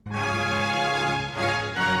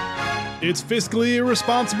It's Fiscally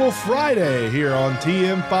Irresponsible Friday here on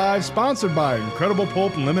TM5, sponsored by Incredible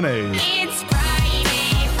Pulp Lemonade. It's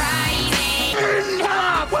Friday.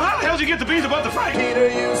 Well, how the hell did you get the beans about the Friday? Peter,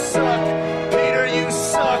 you suck. Peter, you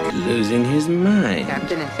suck. Losing his mind.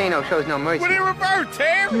 Captain Insano shows no mercy. What do you revert,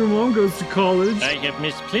 Tim? Your mom goes to college. I have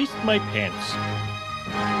misplaced my pants.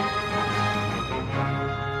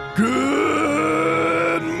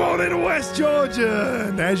 Good morning, West Georgia.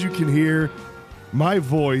 And as you can hear, my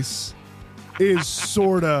voice is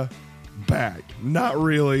sorta back. Not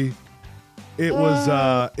really. It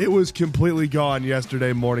was completely gone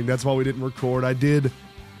yesterday morning. That's why we didn't record. I did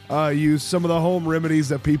use some of the home remedies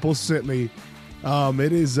that people sent me.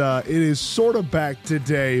 It is sort of back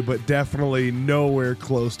today, but definitely nowhere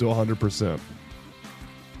close to 100%.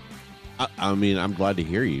 I mean, I'm glad to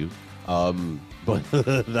hear you. But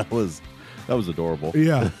that was adorable.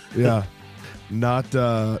 Yeah. Not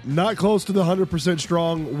close to the 100%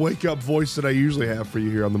 strong wake up voice that I usually have for you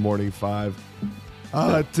here on the Morning Five.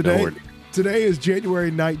 Today is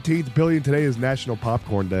January 19th, Billy, and today is National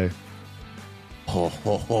Popcorn Day.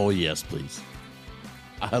 Oh, yes, please.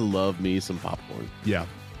 I love me some popcorn. Yeah,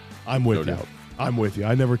 I'm with you. doubt. I'm with you.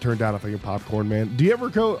 I never turned down a thing of popcorn, man. Do you ever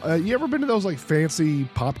go? You ever been to those like fancy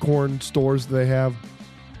popcorn stores that they have?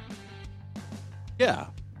 Yeah,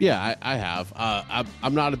 I have.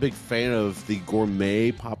 I'm not a big fan of the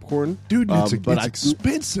gourmet popcorn, Dude, it's but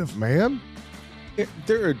expensive, man.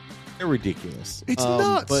 They're ridiculous. It's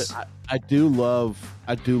nuts. But I do love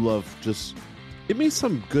just give me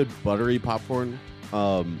some good buttery popcorn.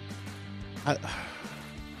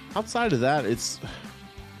 Outside of that,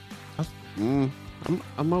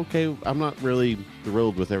 I'm okay. I'm not really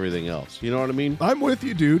thrilled with everything else. You know what I mean? I'm with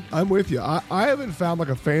you, dude. I'm with you. I haven't found like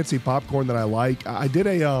a fancy popcorn that I like. I did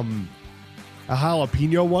a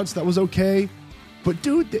jalapeno once that was okay, but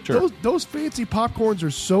dude, Sure. those fancy popcorns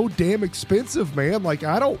are so damn expensive, man. Like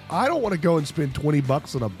I don't want to go and spend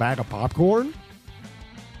 $20 on a bag of popcorn.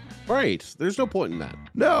 Right. There's no point in that.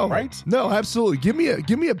 No, Right? No, absolutely. Give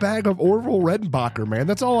me a bag of Orville Redenbacher, man.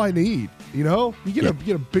 That's all I need. You know, you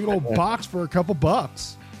get a big old box for a couple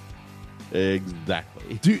bucks.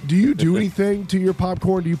 Exactly. Do you do anything to your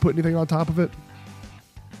popcorn? Do you put anything on top of it?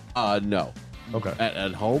 No. Okay.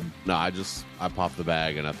 At home? No, I pop the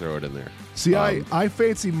bag and I throw it in there. See, I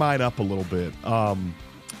fancy mine up a little bit.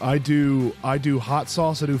 I do hot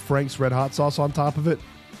sauce. I do Frank's Red Hot Sauce on top of it.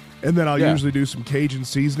 And then I'll usually do some Cajun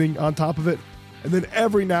seasoning on top of it. And then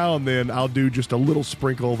every now and then I'll do just a little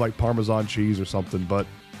sprinkle of like Parmesan cheese or something. But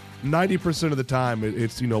 90% of the time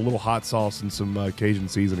it's, a little hot sauce and some Cajun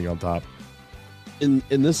seasoning on top. And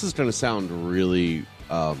this is going to sound really,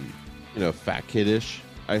 fat kiddish,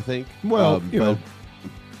 I think. Well, but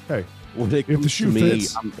hey, when it if the comes shoe to me,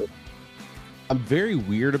 fits. I'm very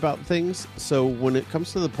weird about things. So when it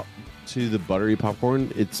comes to the buttery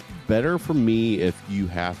popcorn, it's better for me if you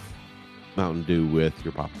have Mountain Dew with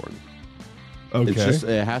your popcorn. Okay. It has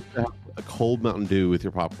to have a cold Mountain Dew with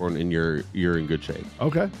your popcorn, and you're in good shape.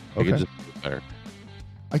 Okay. Like, it just gets better.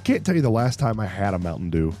 I can't tell you the last time I had a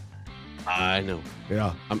Mountain Dew. I know.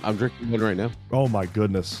 Yeah. I'm drinking one right now. Oh my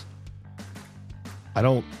goodness. I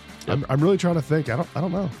don't. Yep. I'm really trying to think. I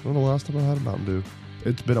don't know. I don't know the last time I had a Mountain Dew.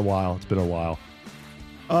 It's been a while.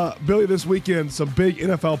 Billy, this weekend, some big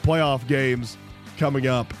NFL playoff games coming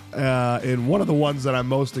up. And one of the ones that I'm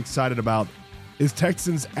most excited about is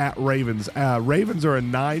Texans at Ravens. Ravens are a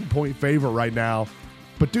 9-point favorite right now.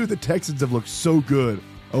 But, dude, the Texans have looked so good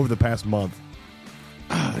over the past month.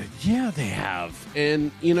 Yeah, they have.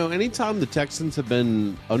 And, anytime the Texans have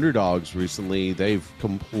been underdogs recently, they've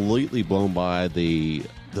completely blown by the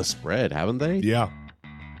spread, haven't they? Yeah.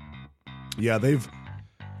 Yeah, they've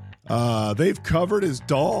covered as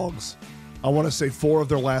dogs. I want to say 4 of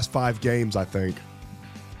their last 5 games, I think.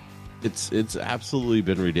 It's absolutely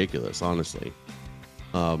been ridiculous, honestly.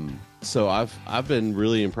 So I've been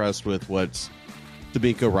really impressed with what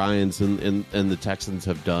D'Amico Ryans and the Texans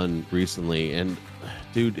have done recently. And,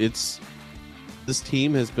 dude, this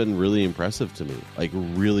team has been really impressive to me, like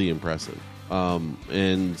really impressive.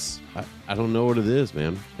 And I don't know what it is,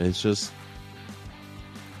 man. It's just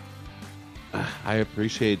I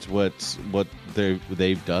appreciate what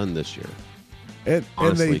they've done this year. And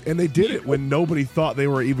they did it when nobody thought they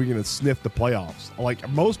were even going to sniff the playoffs. Like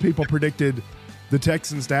most people predicted the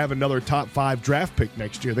Texans to have another top 5 draft pick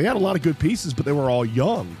next year. They had a lot of good pieces, but they were all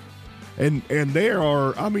young. And they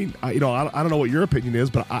are, I mean, I don't know what your opinion is,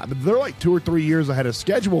 but they're like 2 or 3 years ahead of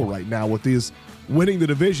schedule right now with these winning the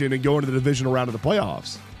division and going to the divisional round of the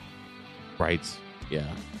playoffs. Right. Yeah.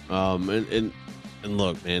 And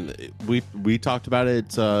look, man, we talked about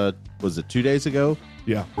it. Was it 2 days ago?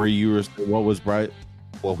 Yeah. Where you were, what was Bryce?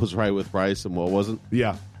 what was right with Bryce and what wasn't.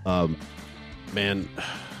 Yeah. Man,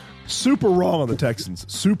 Super wrong on the Texans.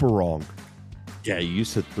 Super wrong. yeah, you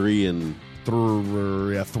said 3 and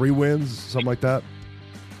 3 wins, something like that.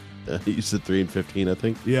 you said 3 and 15, I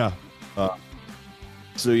think. Yeah.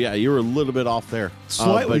 So yeah, you were a little bit off there,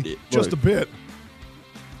 Slightly, just a bit.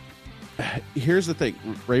 Here's the thing: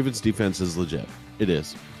 Ravens' defense is legit. It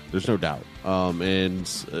is. There's no doubt. And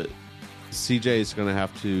CJ is going to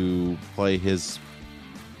have to play his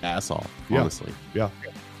ass off. Honestly, Yeah.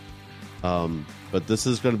 But this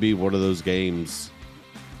is going to be one of those games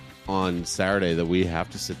on Saturday that we have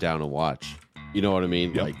to sit down and watch. You know what I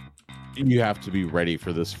mean? Yep. Like, you have to be ready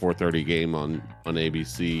for this 4:30 game on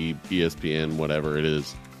ABC, ESPN, whatever it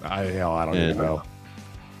is. I don't even know.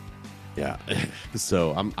 Yeah,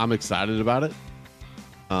 so I'm excited about it.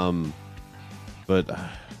 But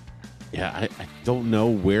yeah, I don't know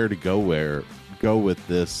where to go with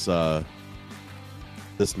this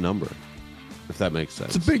this number, if that makes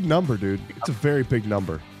sense. It's a big number, dude. It's a very big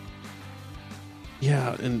number.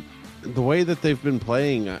 Yeah, and the way that they've been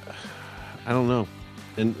playing, I don't know.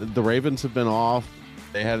 And the Ravens have been off.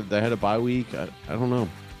 They had a bye week. I don't know.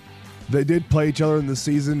 They did play each other in the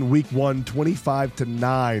season. Week 1,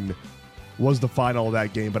 25-9 was the final of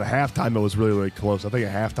that game. But at halftime, it was really, really close. I think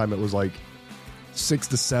at halftime, it was like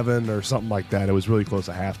 6-7 or something like that. It was really close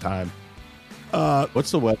at halftime.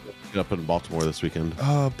 What's the weather up in Baltimore this weekend?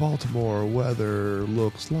 Baltimore weather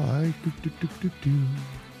looks like...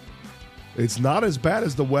 It's not as bad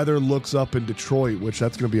as the weather looks up in Detroit, which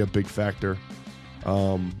that's going to be a big factor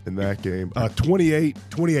in that game. 28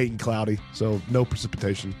 and cloudy, so no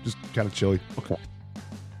precipitation, just kind of chilly. Okay.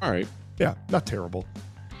 All right. Yeah, not terrible.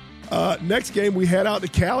 Next game, we head out to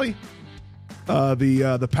Cali.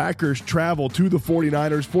 The Packers travel to the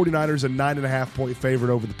 49ers. 49ers a 9.5-point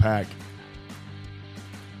favorite over the Pack.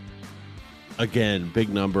 Again, big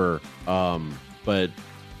number, but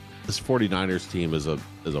this 49ers team is a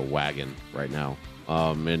wagon right now.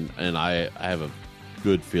 And I have a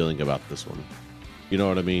good feeling about this one. You know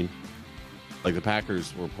what I mean? Like, the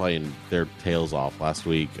Packers were playing their tails off last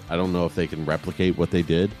week. I don't know if they can replicate what they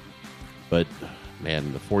did, but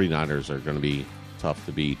man, the 49ers are going to be tough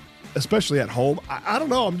to beat. Especially at home. I don't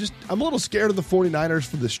know. I'm a little scared of the 49ers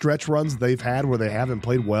for the stretch runs they've had where they haven't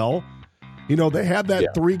played well. You know, they had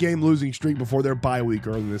that 3-game losing streak before their bye week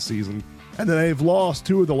early this season, and then they've lost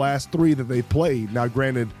 2 of the last 3 that they played. Now,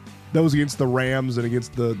 granted, those against the Rams and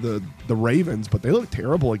against the Ravens, but they look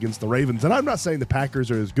terrible against the Ravens. And I'm not saying the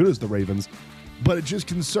Packers are as good as the Ravens, but it just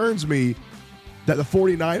concerns me that the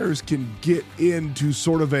 49ers can get into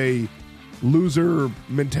sort of a loser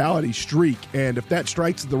mentality streak. And if that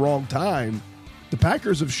strikes at the wrong time, the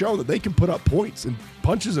Packers have shown that they can put up points and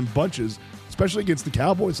punches and bunches, especially against the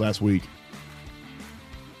Cowboys last week.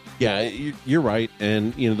 Yeah, you're right,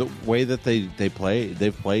 and you know the way that they've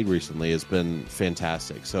played recently has been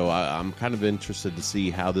fantastic. So I'm kind of interested to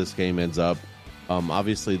see how this game ends up.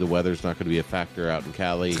 Obviously, the weather's not going to be a factor out in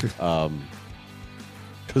Cali, because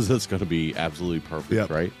it's going to be absolutely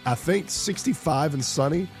perfect, right? I think 65 and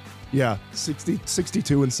sunny. Yeah,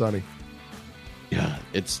 62 and sunny. Yeah,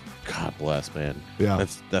 it's God bless, man. Yeah,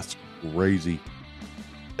 that's crazy.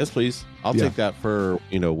 Yes, please. I'll take that for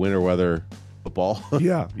winter weather. Football.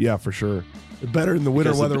 yeah, for sure. Better in the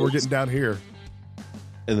winter weather we're getting down here.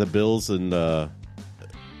 And the Bills and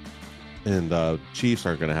Chiefs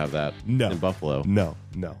aren't going to have that in Buffalo. No.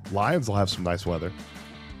 Lions will have some nice weather.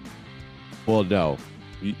 Well, no.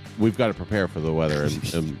 We've got to prepare for the weather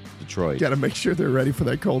in Detroit. Got to make sure they're ready for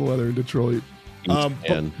that cold weather in Detroit.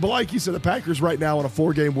 But like you said, the Packers right now on a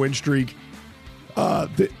 4-game win streak.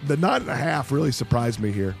 The 9.5 really surprised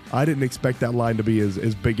me here. I didn't expect that line to be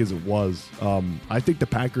as big as it was. I think the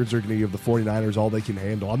Packers are going to give the 49ers all they can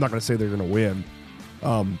handle. I'm not going to say they're going to win,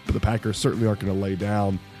 but the Packers certainly aren't going to lay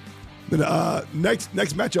down. Then next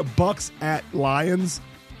matchup, Bucks at Lions.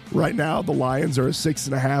 Right now, the Lions are a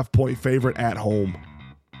 6.5-point favorite at home.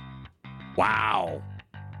 Wow.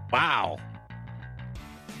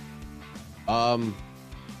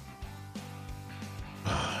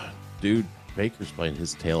 Dude. Baker's playing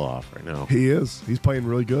his tail off right now. He is. He's playing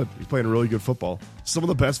really good. He's playing really good football. Some of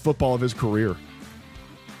the best football of his career.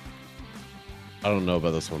 I don't know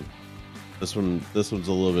about this one. This one's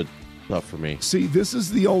a little bit tough for me. See, this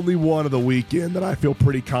is the only one of the weekend that I feel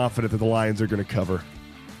pretty confident that the Lions are going to cover.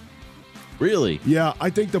 Really? Yeah, I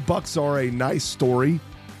think the Bucks are a nice story.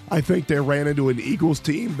 I think they ran into an Eagles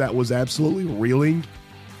team that was absolutely reeling.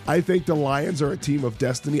 I think the Lions are a team of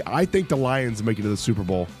destiny. I think the Lions make it to the Super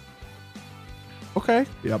Bowl. Okay.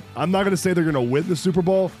 Yep. I'm not going to say they're going to win the Super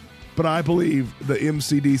Bowl, but I believe the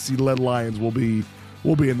MCDC-led Lions will be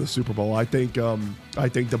we'll be in the Super Bowl. I think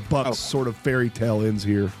the Bucks sort of fairy tale ends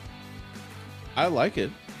here. I like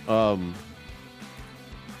it. Wow.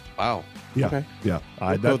 Yeah, Okay. yeah.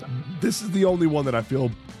 This is the only one that I feel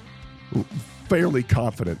fairly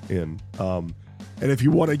confident in. And if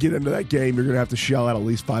you want to get into that game, you're going to have to shell out at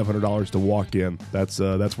least $500 to walk in. That's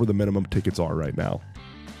where the minimum tickets are right now.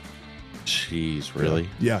 Jeez, really?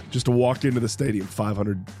 Yeah, just to walk into the stadium,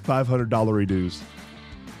 $500 dues.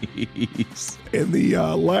 Jeez. In the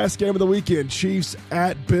last game of the weekend, Chiefs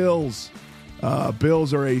at Bills.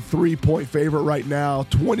 Bills are a 3-point favorite right now,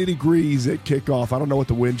 20 degrees at kickoff. I don't know what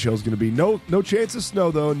the wind chill is going to be. No chance of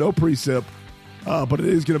snow, though, no precip, but it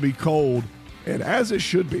is going to be cold, and as it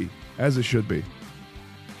should be.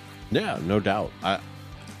 Yeah, no doubt. I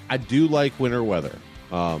do like winter weather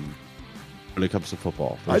when it comes to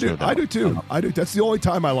football. I do too. I do. That's the only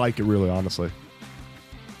time I like it, really, honestly.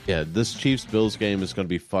 Yeah, this Chiefs-Bills game is going to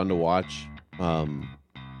be fun to watch.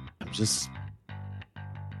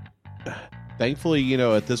 Thankfully,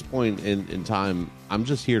 at this point in time, I'm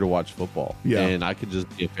just here to watch football. Yeah. And I could just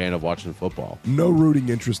be a fan of watching football. No rooting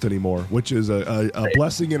interest anymore, which is a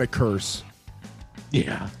blessing and a curse.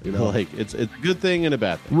 Yeah. It's a good thing and a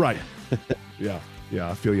bad thing. Right. Yeah,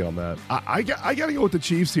 I feel you on that. I got to go with the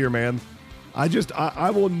Chiefs here, man.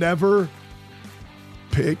 I will never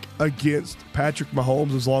pick against Patrick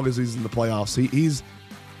Mahomes as long as he's in the playoffs.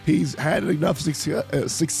 He's had enough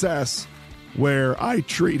success where I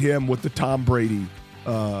treat him with the Tom Brady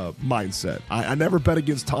mindset. I never bet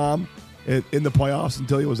against Tom in the playoffs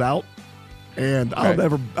until he was out, and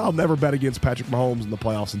I'll never bet against Patrick Mahomes in the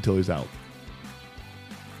playoffs until he's out.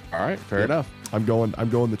 All right, fair enough. I'm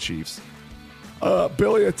going the Chiefs.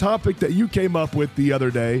 Billy, a topic that you came up with the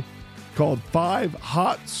other day called 5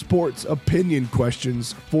 hot sports opinion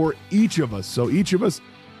questions for each of us. So each of us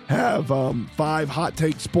have 5 hot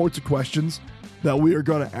take sports questions that we are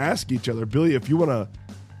going to ask each other. Billy, if you want to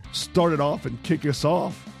start it off and kick us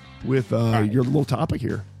off with your little topic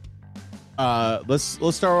here. Let's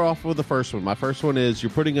start off with the first one. My first one is, you're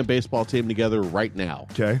putting a baseball team together right now.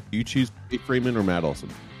 Okay. Do you choose Freeman or Matt Olson?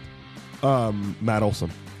 Matt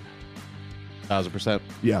Olson. 1,000%.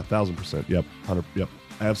 Yeah, 1,000%. Yep, 100. Yep,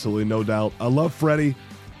 absolutely, no doubt. I love Freddie.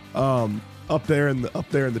 Up there in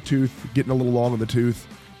the tooth, getting a little long in the tooth.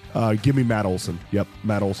 Give me Matt Olson. Yep,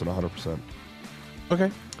 Matt Olson, 100%. Okay.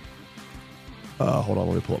 Hold on,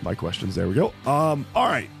 let me pull up my questions. There we go. All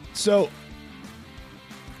right. So,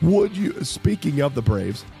 speaking of the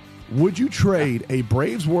Braves, would you trade a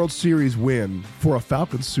Braves World Series win for a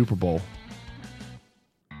Falcons Super Bowl?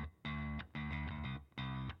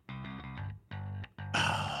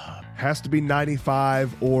 Has to be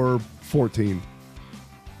 95 or 14.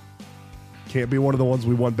 Can't be one of the ones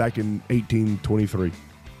we won back in 1823.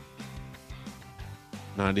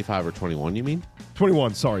 95 or 21, you mean?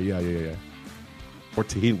 21, sorry. Yeah.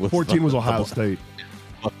 14 was 14 was Ohio State.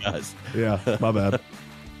 Oh, guys. Yeah, my bad.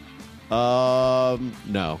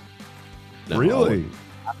 No. Really?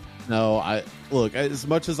 No, look, as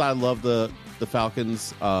much as I love the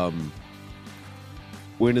Falcons,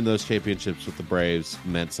 winning those championships with the Braves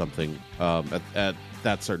meant something at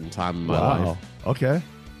that certain time in my life. Okay.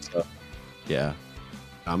 So, yeah.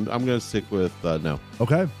 I'm going to stick with no.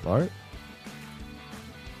 Okay. All right.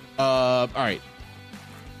 All right.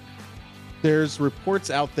 There's reports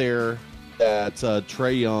out there that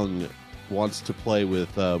Trae Young wants to play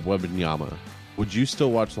with Wembanyama. Would you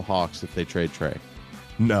still watch the Hawks if they trade Trae?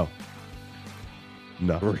 No.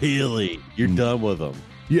 Really? You're done with them?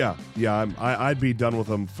 Yeah. I'd be done with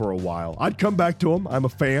him for a while. I'd come back to him. I'm a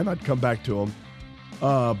fan. I'd come back to him.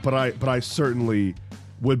 But I certainly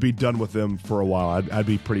would be done with them for a while. I'd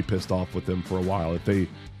be pretty pissed off with them for a while if they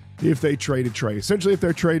traded Trae. Essentially, if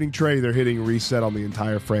they're trading Trae, they're hitting reset on the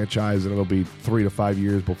entire franchise, and it'll be 3 to 5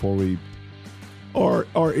 years before we are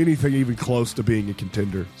anything even close to being a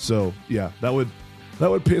contender. So yeah, that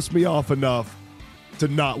would piss me off enough to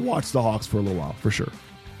not watch the Hawks for a little while, for sure.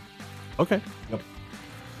 Okay. Yep.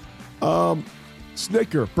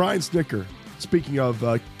 Brian Snicker. Speaking of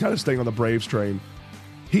kind of staying on the Braves train,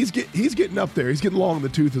 he's getting up there. He's getting long in the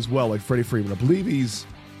tooth as well, like Freddie Freeman. I believe he's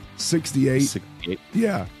 68. 68.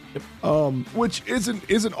 Yeah. Yep. Which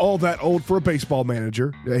isn't all that old for a baseball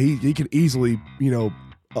manager. He could easily,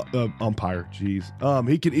 umpire. Jeez.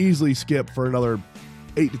 He could easily skip for another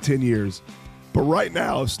 8 to 10 years. But right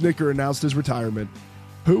now, if Snicker announced his retirement,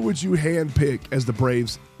 who would you handpick as the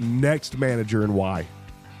Braves' next manager and why?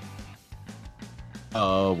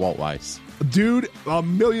 Walt Weiss. Dude,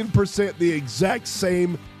 1,000,000% the exact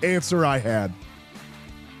same answer I had.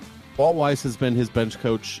 Walt Weiss has been his bench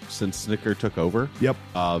coach since Snicker took over. Yep.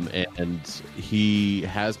 And he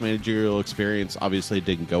has managerial experience. Obviously, it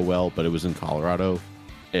didn't go well, but it was in Colorado,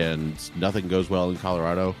 and nothing goes well in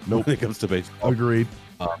Colorado when it comes to baseball. Agreed.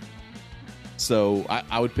 So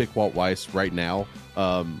I would pick Walt Weiss right now.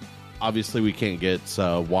 Obviously, we can't get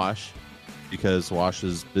Wash because Wash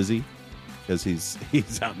is busy because he's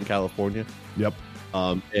out in California. Yep.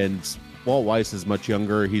 And Walt Weiss is much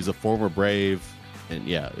younger. He's a former Brave. And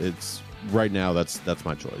yeah, it's right now. That's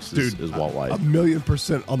my choice. Is Walt Weiss.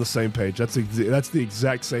 1,000,000% on the same page. That's the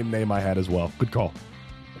exact same name I had as well. Good call.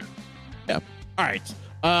 Yeah. All right.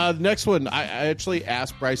 Next one. I actually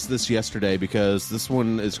asked Bryce this yesterday because this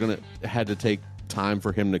one had to take time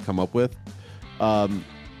for him to come up with.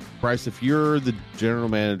 Bryce, if you're the general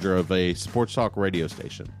manager of a sports talk radio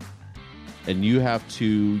station, and you have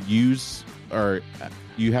to you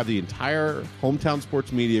have the entire hometown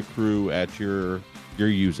sports media crew at you're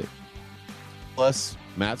using, plus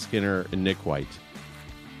Matt Skinner and Nick White,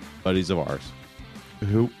 buddies of ours.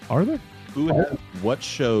 Who are they? Who has what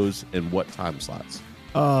shows and what time slots?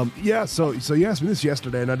 Yeah. So you asked me this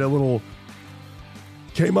yesterday, and I did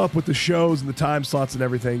came up with the shows and the time slots and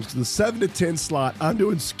everything. So the 7 to 10 slot, I'm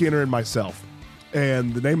doing Skinner and myself,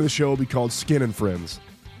 and the name of the show will be called Skin and Friends.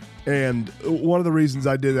 And one of the reasons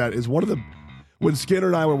I did that is when Skinner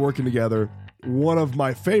and I were working together, one of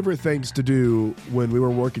my favorite things to do when we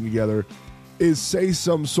were working together is say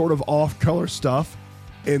some sort of off-color stuff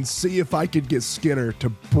and see if I could get Skinner to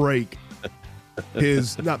break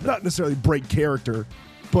his, not necessarily break character,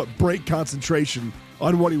 but break concentration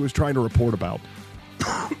on what he was trying to report about.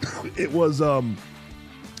 It was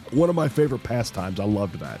one of my favorite pastimes. I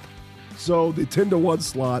loved that. So the 10 to 1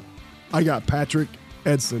 slot, I got Patrick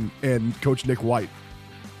Edson and Coach Nick White.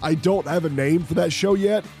 I don't have a name for that show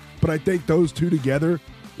yet, but I think those two together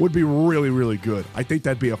would be really, really good. I think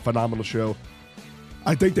that'd be a phenomenal show.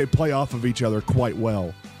 I think they play off of each other quite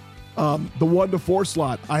well. The 1 to 4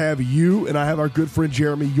 slot, I have you and I have our good friend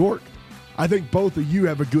Jeremy York. I think both of you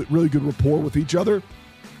have a really good rapport with each other.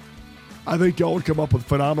 I think y'all would come up with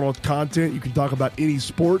phenomenal content. You can talk about any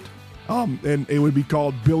sport, and it would be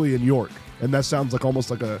called Billy and York, and that sounds like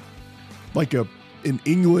almost like an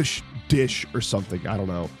English dish or something. I don't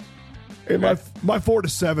know. And my 4 to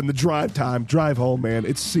 7, the drive home, man.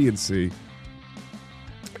 It's CNC.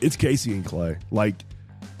 It's Casey and Clay. Like,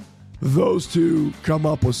 those two come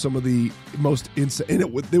up with some of the most insane,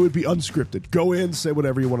 and they would be unscripted. Go in, say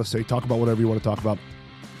whatever you want to say, talk about whatever you want to talk about.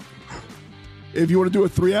 If you want to do a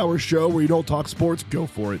 3-hour show where you don't talk sports, go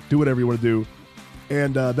for it. Do whatever you want to do.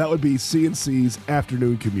 And that would be CNC's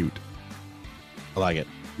afternoon commute. I like it.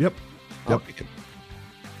 Yep. I like it.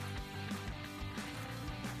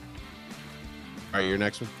 All right, your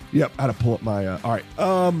next one. Yep, I had to pull up my. All right.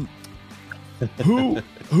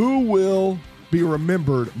 Who will be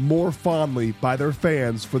remembered more fondly by their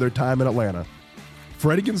fans for their time in Atlanta?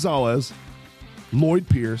 Freddie Gonzalez, Lloyd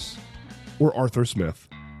Pierce, or Arthur Smith?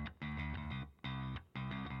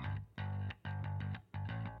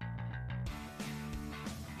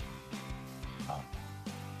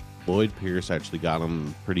 Lloyd Pierce actually got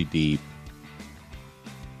him pretty deep.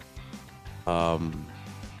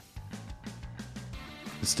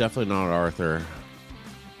 It's definitely not Arthur.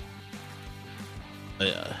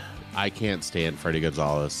 I can't stand Freddie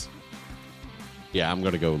Gonzalez. Yeah, I'm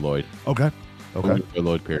going to go Lloyd. Okay. I'm gonna go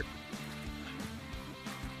Lloyd Pierce.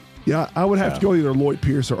 Yeah, I would have to go either Lloyd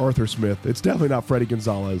Pierce or Arthur Smith. It's definitely not Freddie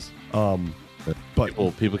Gonzalez. But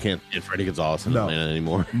people can't stand Freddie Gonzalez in Atlanta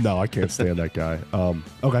anymore. No, I can't stand that guy.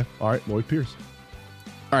 Okay. All right, Lloyd Pierce.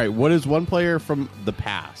 All right, what is one player from the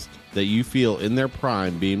past that you feel in their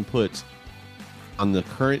prime being put on the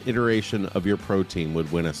current iteration of your pro team would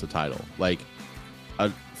win us a title? Like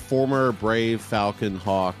a former Brave, Falcon,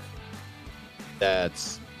 Hawk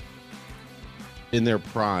that's in their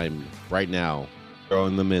prime right now,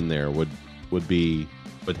 throwing them in there would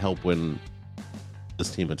help win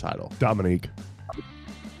this team a title. Dominique.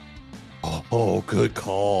 Oh, good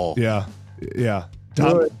call. Yeah.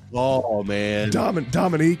 Good call, man.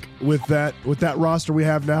 Dominique with that roster we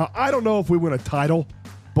have now. I don't know if we win a title,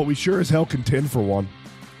 but we sure as hell contend for one.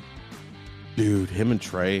 Dude, him and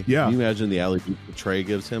Trey. Yeah. Can you imagine the alley that Trey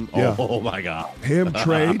gives him? Yeah. Oh my God. Him,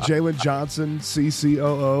 Trey, Jalen Johnson,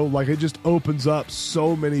 CCOO. Like, it just opens up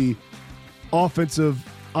so many offensive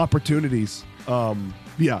opportunities. I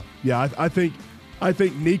think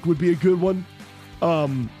Neek would be a good one.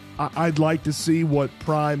 I'd like to see what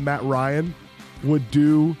prime Matt Ryan would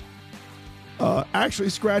do. Actually,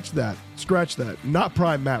 scratch that. Not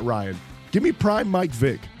prime Matt Ryan. Give me prime Mike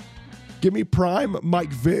Vick. Give me prime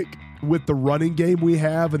Mike Vick with the running game we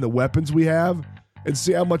have and the weapons we have. and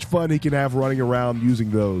see how much fun he can have running around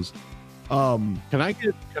using those. Can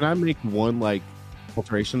I make one like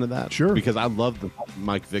alteration to that? Sure. Because I love the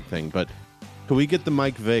Mike Vick thing, but can we get the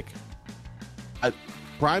Mike Vick?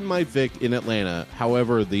 Prime Mike Vick in Atlanta.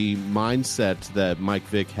 However, the mindset that Mike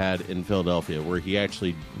Vick had in Philadelphia, where he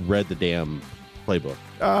actually read the damn playbook.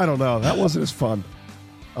 I don't know. That wasn't as fun.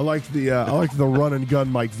 I liked the run and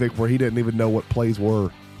gun Mike Vick where he didn't even know what plays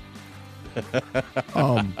were.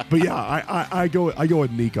 But yeah, I go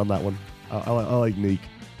with Neek on that one. I like Neek.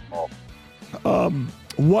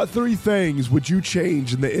 What 3 things would you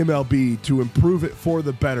change in the MLB to improve it for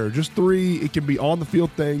the better? Just 3. It can be on the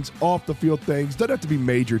field things, off the field things. Doesn't have to be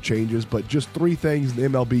major changes, but just 3 things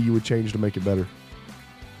in the MLB you would change to make it better.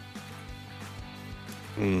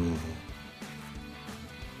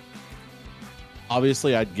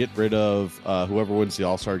 Obviously, I'd get rid of whoever wins the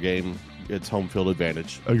All-Star game. It's home field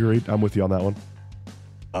advantage. Agreed. I'm with you on that one.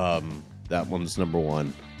 That one's number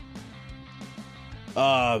 1.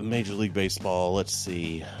 Major League Baseball. Let's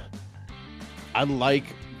see. I like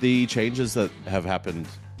the changes that have happened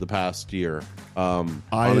the past year.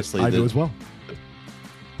 Honestly, I do as well.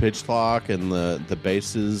 Pitch clock and the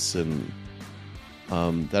bases, and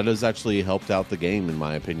that has actually helped out the game, in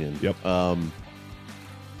my opinion. Yep.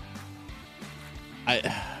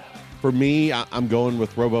 For me, I'm going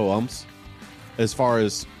with robo umps as far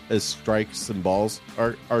as strikes and balls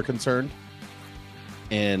are concerned,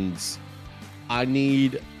 and we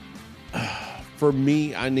need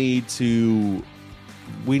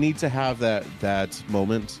to have that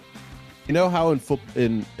moment. You know how in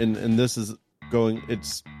this is going,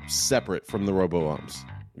 it's separate from the robo umps.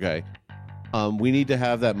 Okay. We need to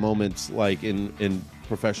have that moment like in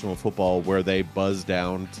professional football where they buzz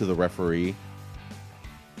down to the referee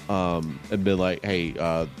and be like,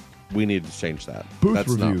 hey, we need to change that. Booth That's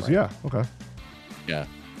reviews. not right. Yeah. Okay. Yeah.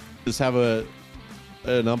 Just have an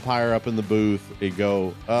umpire up in the booth and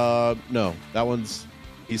go, no,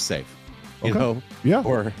 he's safe. You Okay. know? Yeah.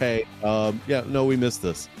 Or, hey, no, we missed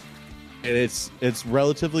this. And it's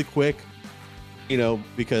relatively quick, you know,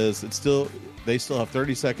 because they still have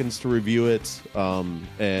 30 seconds to review it.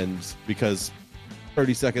 And because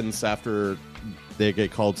 30 seconds after they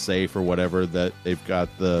get called safe or whatever, that they've got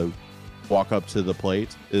the walk up to the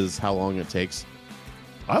plate is how long it takes.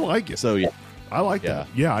 I like it. So, yeah. I like that.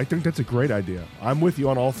 Yeah, I think that's a great idea. I'm with you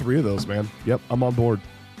on all 3 of those, man. Yep, I'm on board.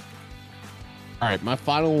 All right, my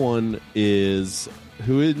final one is,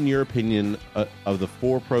 who, in your opinion, of the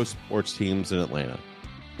 4 pro sports teams in Atlanta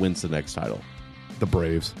wins the next title? The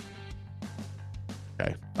Braves.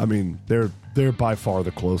 Okay. I mean, they're by far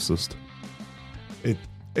the closest.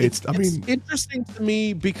 It's interesting to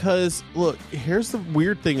me because, look, here's the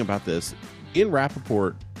weird thing about this. In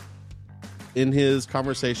Rappaport, in his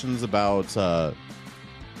conversations about Bill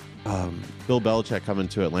Belichick coming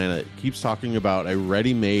to Atlanta, keeps talking about a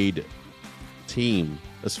ready-made team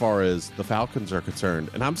as far as the Falcons are concerned.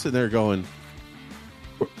 And I'm sitting there going,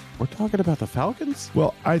 we're talking about the Falcons?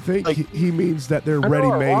 Well, I think he means that they're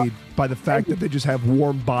ready-made by the fact that they just have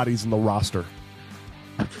warm bodies in the roster.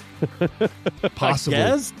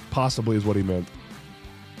 Possibly is what he meant.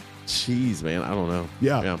 Jeez, man, I don't know.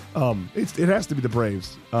 Yeah. It has to be the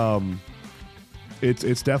Braves. It's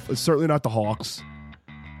certainly not the Hawks.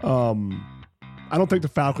 I don't think the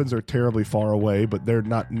Falcons are terribly far away, but they're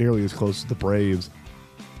not nearly as close as the Braves.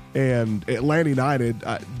 And Atlanta United,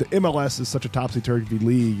 the MLS is such a topsy-turvy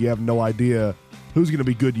league. You have no idea who's going to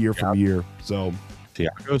be good year from year. So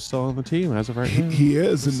Thiago's still on the team as of right now. He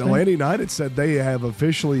is, and Atlanta United said they have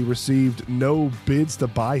officially received no bids to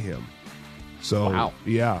buy him. So, wow.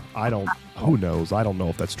 Yeah, who knows? I don't know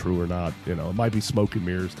if that's true or not. You know, it might be smoke and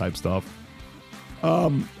mirrors type stuff.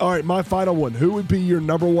 All right, my final one. Who would be your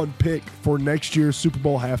number 1 pick for next year's Super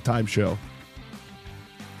Bowl halftime show?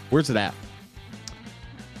 Where's it at?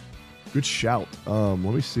 Good shout. Let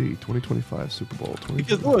me see. 2025 Super Bowl.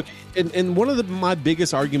 Because look, and one of my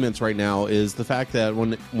biggest arguments right now is the fact that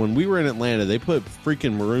when we were in Atlanta, they put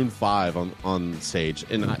freaking Maroon 5 on stage,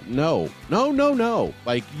 and no.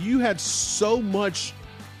 Like, you had so much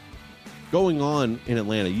going on in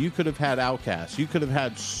Atlanta. You could have had Outkast. You could have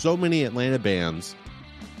had so many Atlanta bands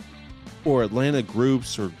or Atlanta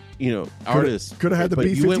groups or artists. Could have had the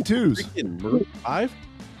B-52s. Freaking Maroon 5.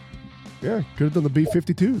 Yeah, could have done the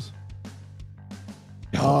B-52s.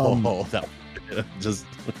 That just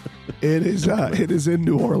it is in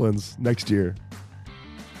New Orleans next year.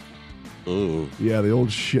 Ooh. Yeah, the old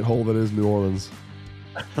shithole that is New Orleans.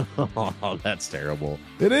 Oh, that's terrible.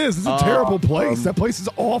 It is. It's a terrible place. That place is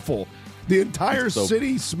awful. The entire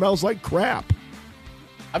city smells like crap.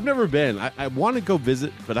 I've never been. I want to go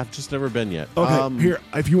visit, but I've just never been yet. Okay, here,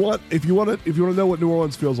 if you want to know what New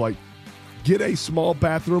Orleans feels like, get a small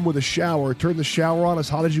bathroom with a shower, turn the shower on as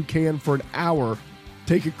hot as you can for an hour,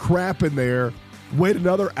 take a crap in there, wait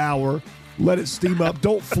another hour, let it steam up,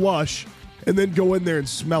 don't flush, and then go in there and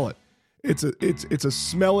smell it. It's a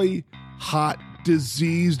smelly, hot,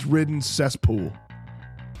 disease-ridden cesspool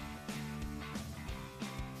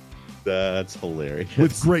That's hilarious.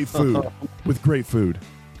 with great food.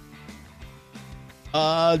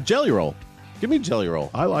 Jelly roll. Give me jelly roll.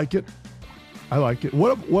 I like it.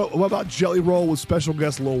 What about jelly roll with special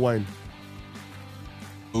guest Lil Wayne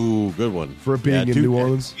Ooh, good one. for being in New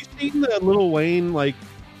Orleans? You seen the Lil Wayne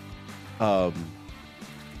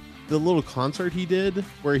the little concert he did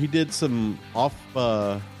where he did some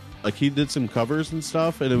he did some covers and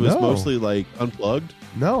stuff, and it was No. mostly like unplugged.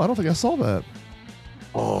 No, I don't think I saw that.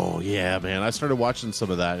 Oh yeah, man! I started watching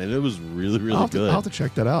some of that, and it was really, really I'll good. have to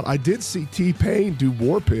check that out. I did see T-Pain do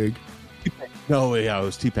War Pig. No, yeah, it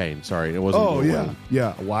was T-Pain. Sorry, it wasn't. Oh Lil yeah, Wayne.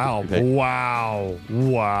 yeah. Wow, T-Pain. wow.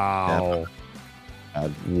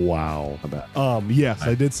 Bad. My bad. Yes,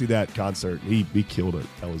 I did see that concert. He killed it.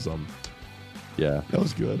 Yeah. That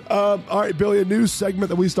was good. All right, Billy, a news segment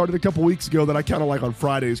that we started a couple weeks ago that I kind of like on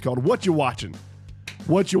Fridays called "What You Watching."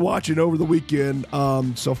 What you watching over the weekend?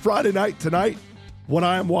 So Friday night tonight, what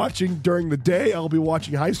I am watching during the day, I'll be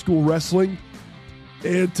watching high school wrestling,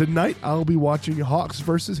 and tonight I'll be watching Hawks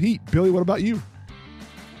versus Heat. Billy, what about you?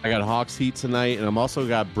 I got Hawks Heat tonight, and I'm also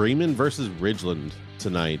got Bremen versus Ridgeland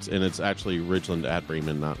tonight, and it's actually Ridgeland at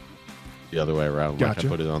Bremen, not the other way around. Like Gotcha. I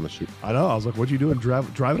put it on the sheet. I know. I was like, "What you doing?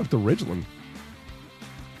 Driving up to Ridgeland?"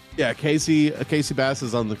 Yeah, Casey Bass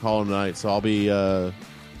is on the call tonight, so I'll be. I'm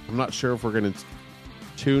not sure if we're going to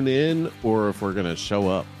tune in or if we're going to show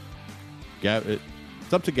up.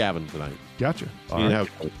 It's up to Gavin tonight. Gotcha. All You know right.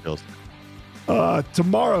 how it feels.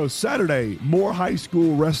 Tomorrow, Saturday, more high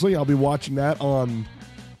school wrestling. I'll be watching that on,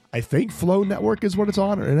 I think Flow Network is what it's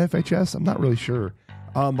on, or NFHS. I'm not really sure.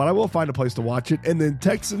 But I will find a place to watch it. And then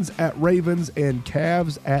Texans at Ravens and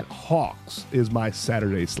Cavs at Hawks is my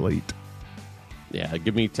Saturday slate. Yeah,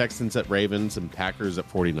 give me Texans at Ravens and Packers at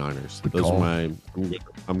 49ers. Good Those call. are my.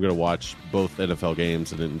 I'm going to watch both NFL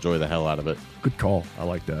games and enjoy the hell out of it. Good call. I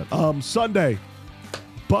like that. Sunday,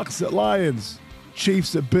 Bucks at Lions,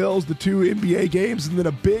 Chiefs at Bills, the two NBA games, and then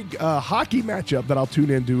a big hockey matchup that I'll tune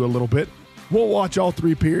into a little bit. Won't watch all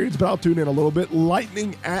three periods, but I'll tune in a little bit.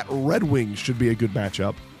 Lightning at Red Wings should be a good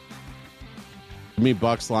matchup. Give me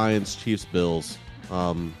Bucks, Lions, Chiefs, Bills.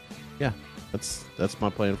 Yeah, that's my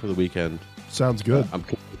plan for the weekend. Sounds good.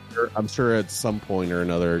 I'm sure at some point or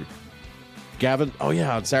another, Gavin. Oh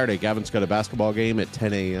yeah, on Saturday, Gavin's got a basketball game at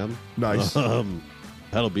 10 a.m. Nice.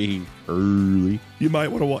 That'll be early. You might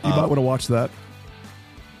want to watch that.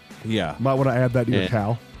 Yeah, Might want to add that to your Yeah.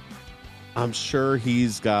 Cal. I'm sure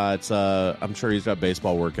he's got.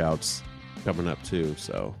 Baseball workouts coming up too.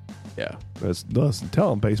 So yeah, Listen,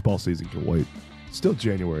 tell him baseball season can wait. It's still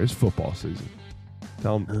January. It's football season.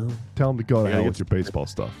 Tell him to go to Yeah, hell I with your baseball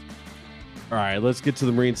stuff. All right, let's get to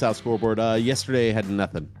the Marine South Scoreboard. Yesterday I had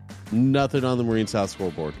nothing on the Marine South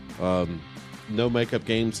Scoreboard. No makeup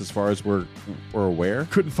games as far as we're aware.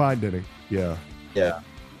 Couldn't find any. Yeah. Yeah.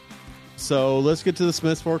 So let's get to the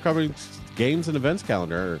Smiths forthcoming games and events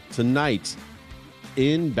calendar. Tonight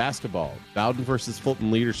in basketball, Bowden versus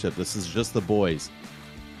Fulton Leadership. This is just the boys.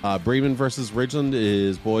 Bremen versus Ridgeland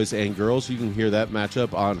is boys and girls. You can hear that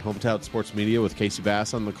matchup on Hometown Sports Media with Casey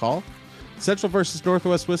Bass on the call. Central versus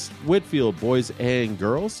Northwest Whitfield, boys and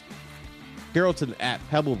girls. Carrollton at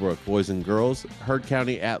Pebblebrook, boys and girls. Heard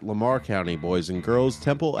County at Lamar County, boys and girls.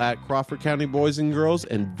 Temple at Crawford County, boys and girls.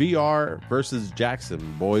 And VR versus Jackson,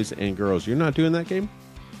 boys and girls. You're not doing that game?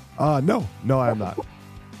 No, I am not.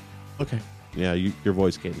 Okay. Yeah, your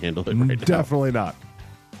voice can't handle it right now. Definitely not.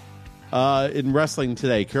 In wrestling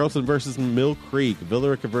today, Carrollton versus Mill Creek,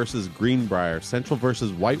 Villarica versus Greenbrier, Central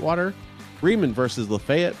versus Whitewater, Bremen versus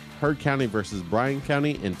Lafayette, Heard County versus Bryan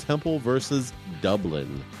County, and Temple versus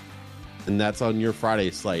Dublin. And that's on your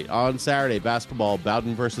Friday slate. On Saturday, basketball,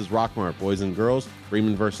 Bowden versus Rockmart, boys and girls.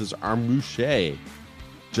 Bremen versus Armouche,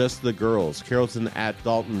 just the girls. Carrollton at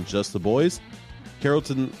Dalton, just the boys.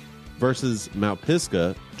 Carrollton versus Mount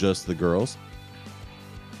Pisgah, just the girls.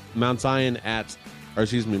 Mount Zion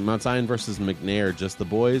versus McNair, just the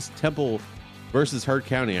boys. Temple versus Heard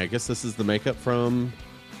County. I guess this is the makeup from...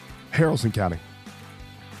 Haralson County.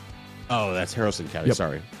 Oh, that's Haralson County. Yep.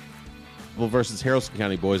 Sorry. Temple versus Haralson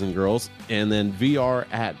County, boys and girls. And then VR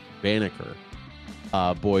at Banneker,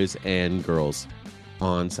 boys and girls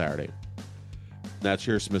on Saturday. That's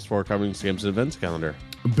your Smiths Forthcoming Games and Events calendar.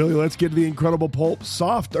 Billy, let's get to the Incredible Pulp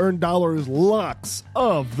Soft Earned Dollars locks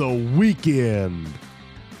of the weekend.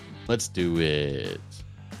 Let's do it.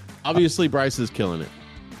 Obviously, Bryce is killing it.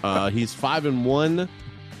 He's 5-1.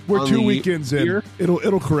 We're on 2 the weekends in. year.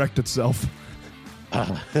 It'll correct itself.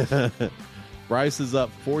 Bryce is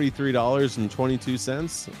up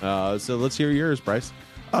 $43.22. So let's hear yours, Bryce.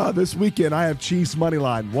 This weekend, I have Chiefs money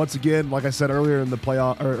line. Once again, like I said earlier in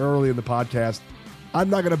the early in the podcast, I'm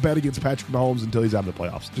not going to bet against Patrick Mahomes until he's out of the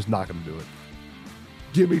playoffs. Just not going to do it.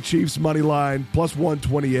 Give me Chiefs money line plus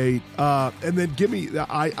 128, and then give me.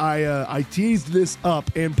 I teased this up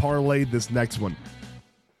and parlayed this next one.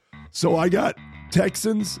 So I got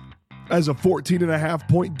Texans as a 14.5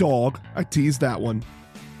 point dog. I teased that one,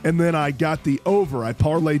 and then I got the over. I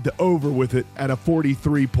parlayed the over with it at a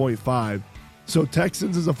 43.5. So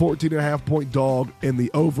Texans is a 14.5 point dog, and the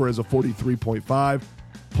over is a 43.5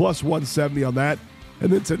 plus 170 on that.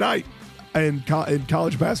 And then tonight in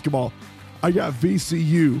college basketball, I got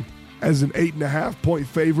VCU as an 8.5 point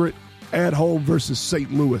favorite at home versus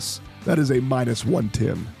St. Louis. That is a minus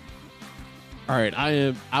 110. All right,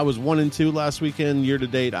 I was 1-2 last weekend. Year to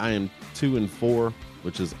date, I am 2-4,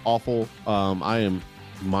 which is awful. I am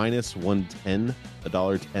minus 110,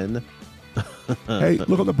 $1.10. Hey,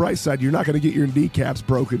 look on the bright side. You're not going to get your kneecaps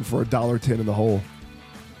broken for $1.10 in the hole.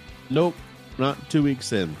 Nope, not 2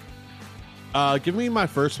 weeks in. Give me my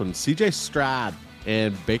first one. CJ Stroud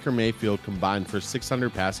and Baker Mayfield combined for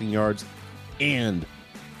 600 passing yards and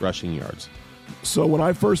rushing yards. So when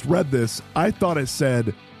I first read this, I thought it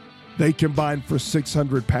said they combined for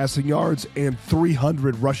 600 passing yards and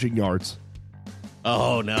 300 rushing yards.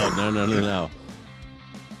 Oh, no.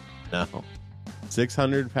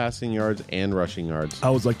 600 passing yards and rushing yards. I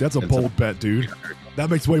was like, that's a bold bet, dude. That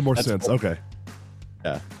makes way more sense. Bold. Okay.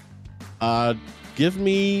 Yeah. Give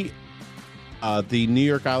me the New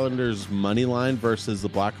York Islanders money line versus the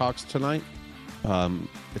Blackhawks tonight.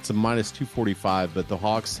 It's a minus 245, but the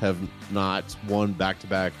Hawks have not won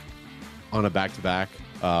back-to-back on a back-to-back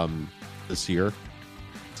this year.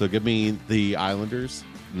 So give me the Islanders.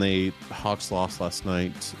 And the Hawks lost last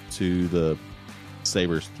night to the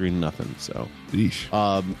Sabres 3-0. So, Yeesh.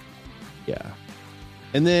 yeah.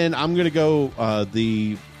 And then I'm going to go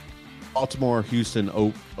the Baltimore-Houston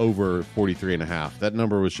over 43.5. That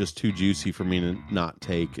number was just too juicy for me to not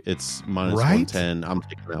take. It's minus 110. I'm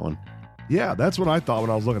taking that one. Yeah, that's what I thought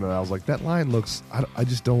when I was looking at it. I was like, that line looks, I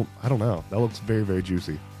don't know. That looks very, very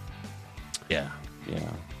juicy. Yeah.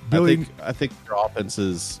 Billy, I think their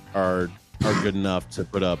offenses are good enough to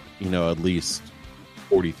put up, at least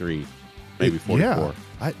 43, maybe 44.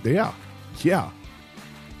 Yeah.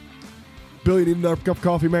 Billy, need another cup of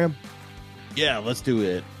coffee, man? Yeah, let's do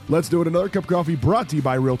it. Let's do it. Another cup of coffee brought to you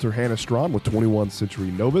by Realtor Hannah Strawn with 21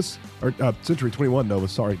 Century Novus. Or Century 21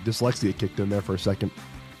 Novus, sorry. Dyslexia kicked in there for a second.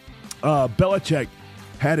 Belichick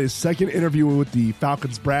had his second interview with the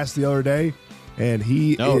Falcons brass the other day, and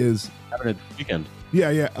is happening this weekend.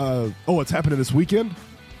 Yeah. It's happening this weekend?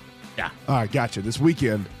 Yeah. All right, gotcha. This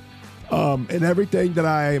weekend. And everything that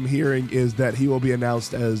I am hearing is that he will be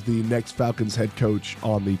announced as the next Falcons head coach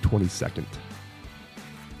on the 22nd.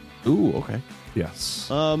 Ooh, okay. Yes.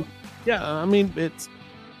 Yeah, I mean,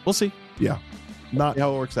 we'll see. Yeah. Not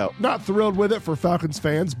how it works out. Not thrilled with it for Falcons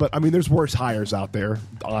fans, but I mean, there's worse hires out there,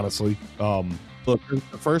 honestly. Look,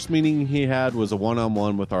 the first meeting he had was a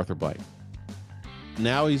one-on-one with Arthur Blank.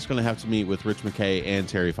 Now he's going to have to meet with Rich McKay and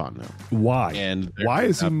Terry Fontenot. Why? And why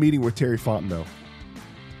is he meeting with Terry Fontenot?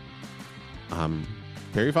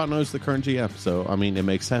 Terry Fontenot is the current GM, so I mean, it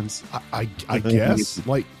makes sense. I guess.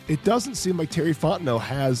 Like, it doesn't seem like Terry Fontenot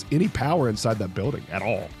has any power inside that building at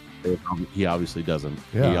all. He obviously doesn't.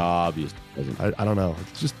 Yeah. He obviously doesn't. I don't know.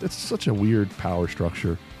 It's such a weird power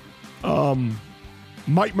structure.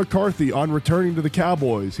 Mike McCarthy on returning to the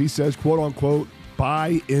Cowboys. He says, quote unquote,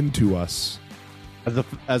 buy into us.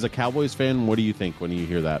 As a Cowboys fan, what do you think when you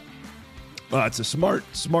hear that? It's a smart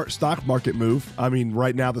stock market move. I mean,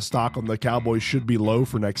 right now the stock on the Cowboys should be low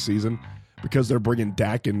for next season because they're bringing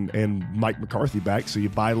Dak and Mike McCarthy back. So you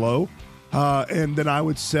buy low, and then I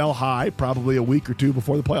would sell high probably a week or two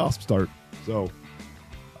before the playoffs start. So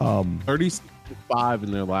 35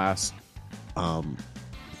 in their last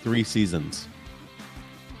 3 seasons.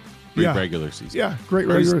 Regular seasons. Yeah, great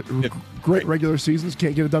regular seasons.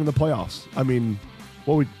 Can't get it done in the playoffs. I mean,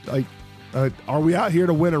 are we out here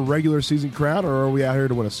to win a regular season crown, or are we out here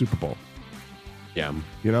to win a Super Bowl? Yeah.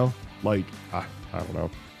 I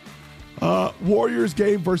don't know. Warriors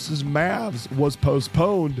game versus Mavs was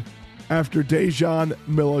postponed after Dejan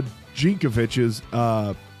Milojević's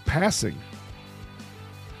passing.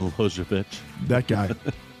 Milojevic. That guy.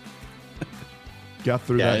 Got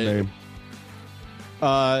through that name.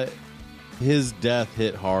 His death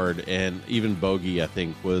hit hard, and even Bogey, I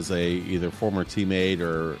think, was either former teammate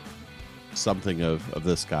or something of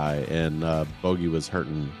this guy, and Bogey was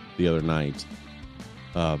hurting the other night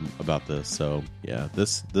about this. So yeah,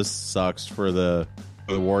 this sucks for the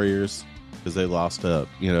Warriors because they lost a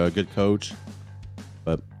good coach,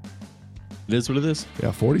 but it is what it is. Yeah,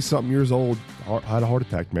 40-something years old, had a heart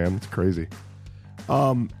attack, man. It's crazy.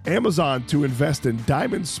 Amazon to invest in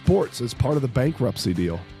Diamond Sports as part of the bankruptcy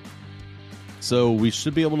deal. So we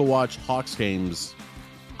should be able to watch Hawks games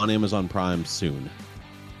on Amazon Prime soon,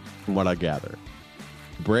 from what I gather.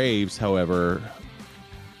 Braves, however,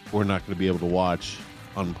 we're not going to be able to watch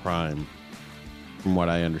on Prime, from what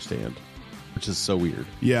I understand, which is so weird.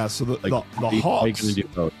 Yeah, so the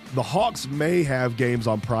Hawks may have games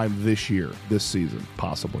on Prime this season,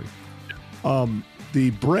 possibly.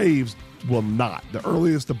 The Braves will not. The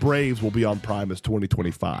earliest the Braves will be on Prime is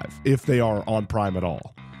 2025, if they are on Prime at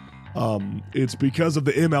all. It's because of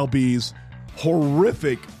the MLB's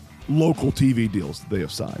horrific local TV deals that they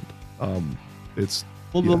have signed. The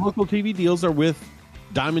local TV deals are with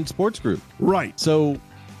Diamond Sports Group, right? So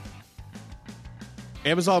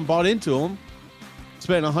Amazon bought into them,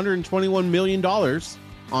 spent $121 million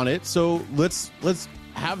on it. So let's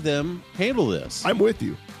have them handle this. I'm with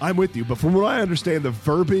you. But from what I understand, the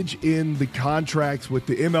verbiage in the contracts with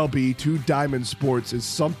the MLB to Diamond Sports is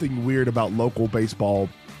something weird about local baseball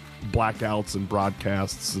blackouts and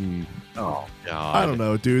broadcasts and oh God. I don't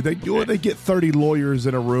know, dude. They get 30 lawyers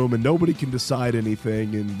in a room and nobody can decide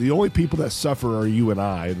anything, and the only people that suffer are you and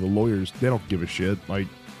I. And the lawyers, they don't give a shit. Like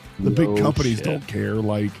the big companies don't care.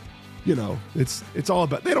 Like, it's all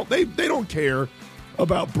about they don't care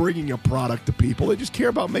about bringing a product to people. They just care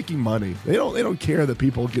about making money. They don't care that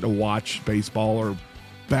people get to watch baseball or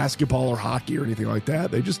basketball or hockey or anything like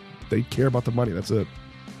that. They care about the money. That's it.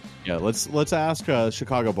 Yeah, let's ask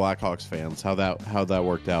Chicago Blackhawks fans how that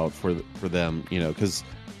worked out for them. Because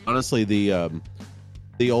honestly,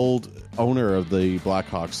 the old owner of the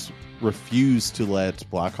Blackhawks refused to let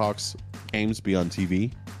Blackhawks games be on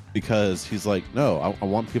TV because he's like, no, I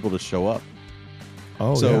want people to show up.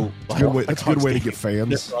 Oh, so yeah. That's a good way to get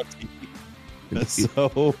fans.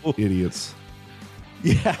 So idiots.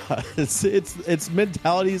 Yeah, it's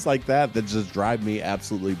mentalities like that just drive me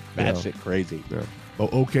absolutely batshit crazy. Yeah.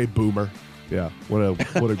 Oh, okay, boomer. Yeah, what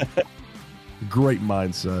a great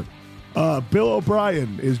mindset. Bill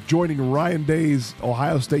O'Brien is joining Ryan Day's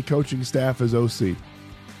Ohio State coaching staff as OC.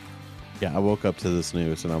 Yeah, I woke up to this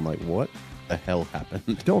news and I'm like, what the hell happened?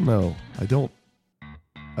 I don't know. I don't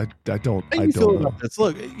How do you feel about this?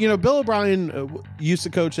 Look, Bill O'Brien used to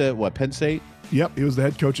coach at Penn State? Yep, he was the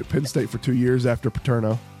head coach at Penn State for 2 years after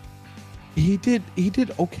Paterno. He did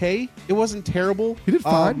okay. It wasn't terrible. He did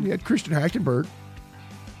fine. He had Christian Hackenberg.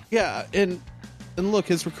 Yeah, and look,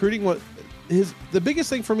 his recruiting the biggest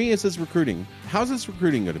thing for me is his recruiting. How's his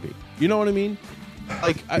recruiting going to be? You know what I mean?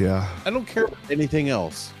 Like, I don't care about anything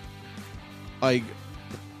else. Like,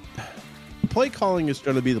 play calling is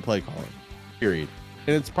going to be the play calling, period.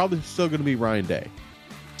 And it's probably still going to be Ryan Day.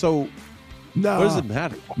 So, what does it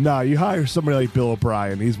matter? You hire somebody like Bill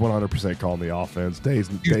O'Brien. He's 100% calling the offense.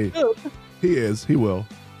 He is. He will.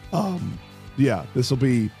 Yeah, this will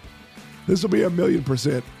be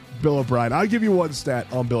 1,000,000% Bill O'Brien. I'll give you one stat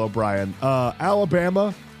on Bill O'Brien.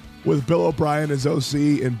 Alabama, with Bill O'Brien as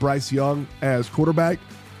OC and Bryce Young as quarterback,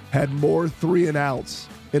 had more 3-and-outs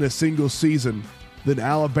in a single season than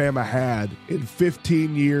Alabama had in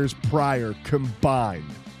 15 years prior combined.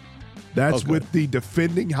 That's with the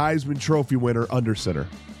defending Heisman Trophy winner under center.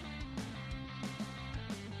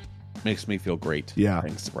 Makes me feel great. Yeah.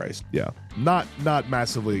 Thanks, Bryce. Yeah. Not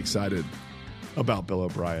massively excited about Bill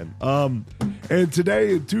O'Brien. And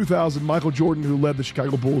today in 2000, Michael Jordan, who led the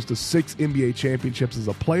Chicago Bulls to 6 NBA championships as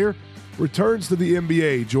a player, returns to the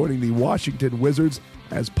NBA, joining the Washington Wizards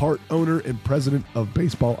as part owner and president of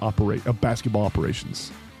basketball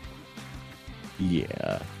operations.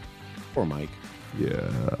 Yeah. Poor Mike. Yeah.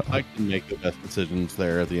 Mike didn't make the best decisions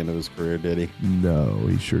there at the end of his career, did he? No,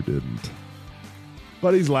 he sure didn't.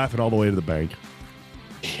 But he's laughing all the way to the bank.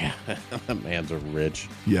 Yeah, that man's rich.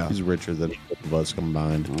 Yeah. He's richer than both of us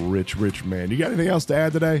combined. Rich man. You got anything else to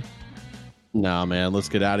add today? Nah, man, let's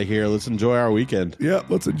get out of here. Let's enjoy our weekend. Yeah,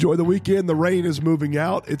 let's enjoy the weekend. The rain is moving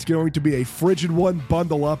out. It's going to be a frigid one.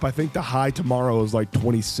 Bundle up. I think the high tomorrow is like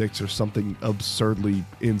 26 or something absurdly,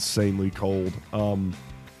 insanely cold.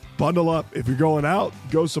 Bundle up. If you're going out,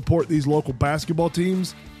 go support these local basketball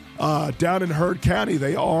teams. Down in Heard County,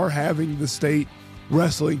 they are having the state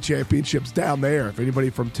wrestling championships down there. If anybody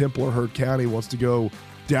from Temple or Heard County wants to go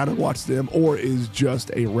down and watch them or is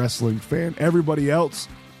just a wrestling fan, everybody else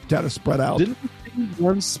kind of spread out. Didn't we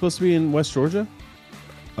one's supposed to be in West Georgia?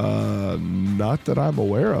 Not that I'm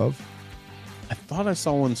aware of. I thought I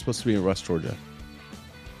saw one supposed to be in West Georgia.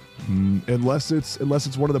 Unless it's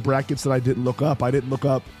one of the brackets that I didn't look up. I didn't look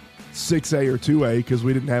up 6A or 2A because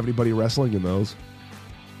we didn't have anybody wrestling in those.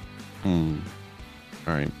 All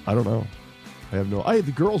right. I don't know. I have no.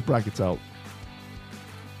 The girls brackets out.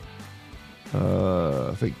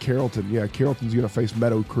 I think Carrollton. Yeah, Carrollton's going to face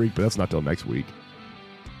Meadow Creek, but that's not till next week.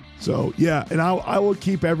 So yeah, and I will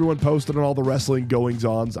keep everyone posted on all the wrestling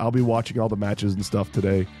goings-ons. I'll be watching all the matches and stuff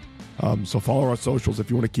today. So follow our socials if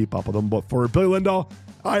you want to keep up with them. But for Billy Lindahl,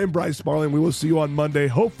 I am Bryce Marlin. We will see you on Monday.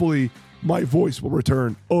 Hopefully, my voice will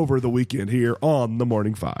return over the weekend here on the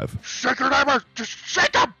Morning Five. Shake your neighbors! Just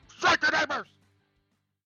shake them! Shake your neighbors!